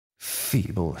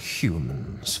feeble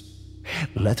humans.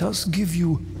 Let us give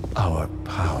you our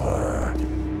power.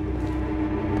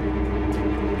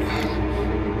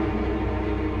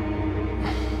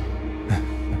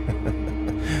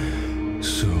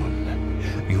 Soon,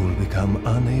 you will become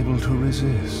unable to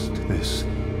resist this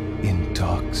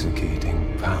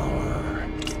intoxicating power.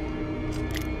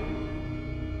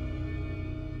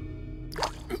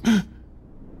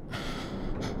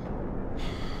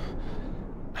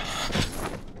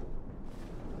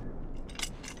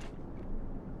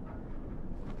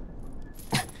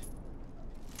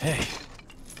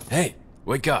 Hey,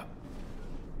 wake up.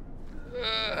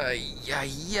 Ay.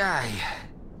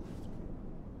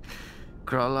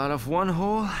 Crawl out of one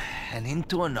hole and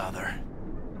into another.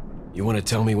 You want to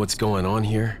tell me what's going on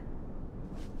here?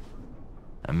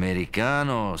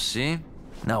 Americano, see?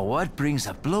 Now what brings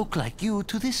a bloke like you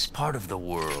to this part of the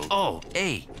world? Oh,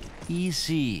 hey,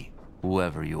 easy,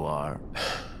 whoever you are.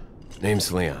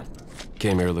 Name's Leon.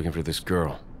 Came here looking for this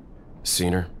girl.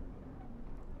 Seen her?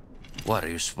 What, are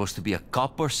you supposed to be a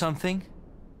cop or something?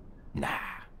 Nah,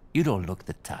 you don't look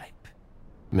the type.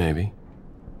 Maybe.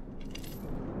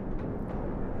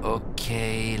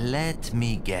 Okay, let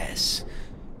me guess.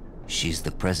 She's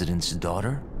the president's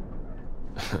daughter?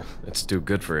 That's too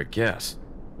good for a guess.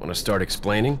 Want to start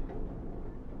explaining?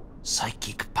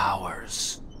 Psychic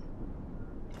powers.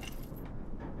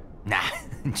 Nah,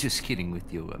 just kidding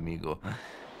with you, amigo.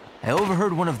 I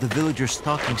overheard one of the villagers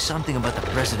talking something about the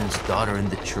president's daughter in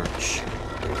the church.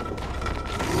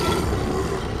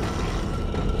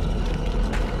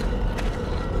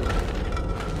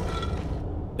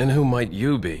 And who might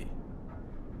you be?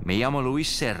 Me llamo Luis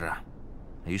Serra.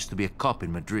 I used to be a cop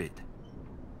in Madrid.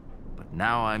 But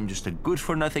now I'm just a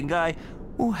good-for-nothing guy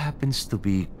who happens to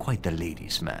be quite a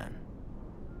ladies' man.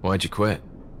 Why'd you quit?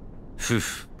 Phew,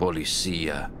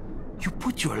 policia. You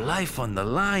put your life on the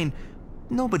line.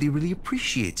 Nobody really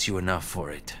appreciates you enough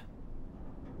for it.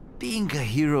 Being a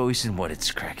hero isn't what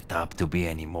it's cracked up to be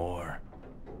anymore.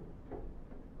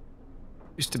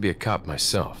 Used to be a cop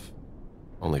myself.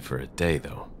 Only for a day,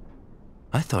 though.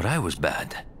 I thought I was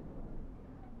bad.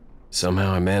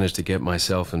 Somehow I managed to get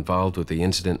myself involved with the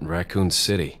incident in Raccoon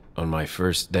City on my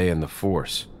first day in the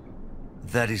force.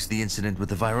 That is the incident with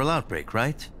the viral outbreak,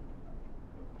 right?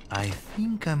 I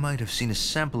think I might have seen a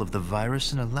sample of the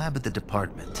virus in a lab at the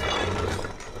department.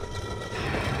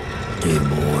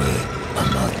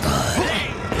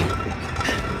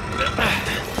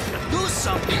 Do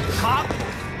something, cop!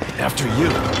 After you!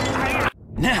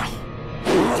 Now!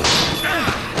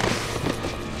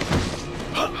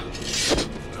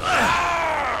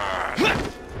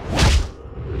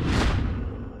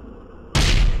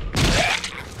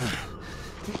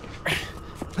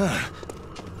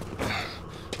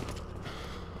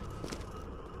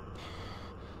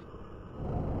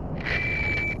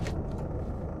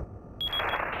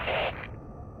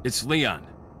 It's Leon.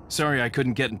 Sorry I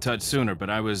couldn't get in touch sooner, but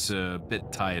I was a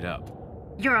bit tied up.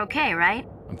 You're okay, right?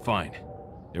 I'm fine.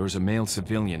 There was a male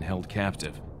civilian held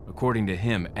captive. According to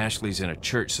him, Ashley's in a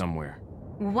church somewhere.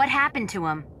 What happened to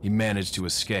him? He managed to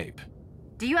escape.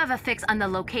 Do you have a fix on the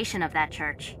location of that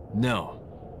church? No,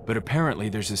 but apparently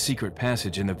there's a secret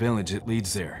passage in the village that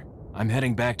leads there. I'm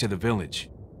heading back to the village.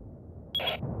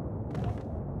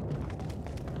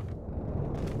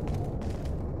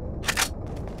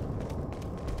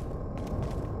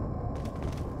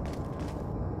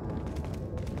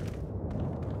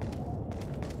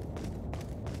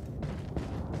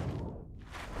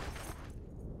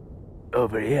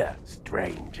 Over here,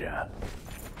 stranger.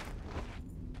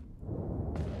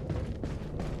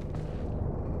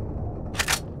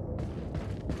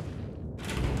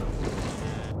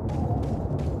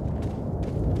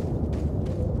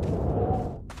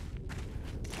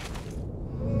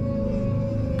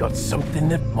 Got something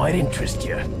that might interest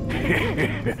you.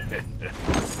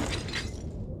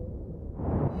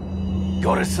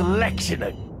 Got a selection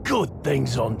of good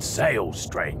things on sale,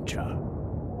 stranger.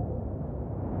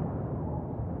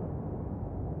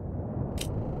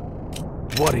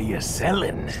 What are you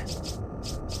selling?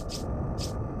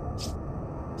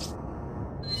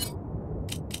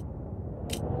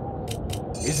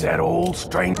 Is that all,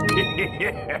 stranger?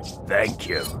 Thank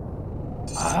you.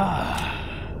 Ah.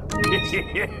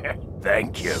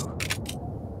 Thank you.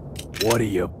 What are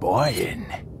you buying?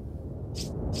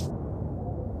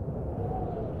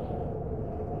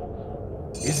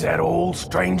 Is that all,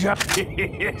 stranger?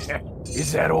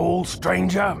 Is that all,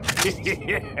 stranger?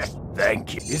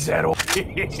 Thank you. Is that all?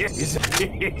 Is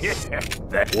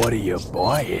that what are you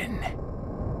buying?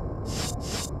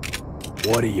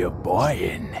 What are you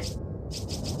buying?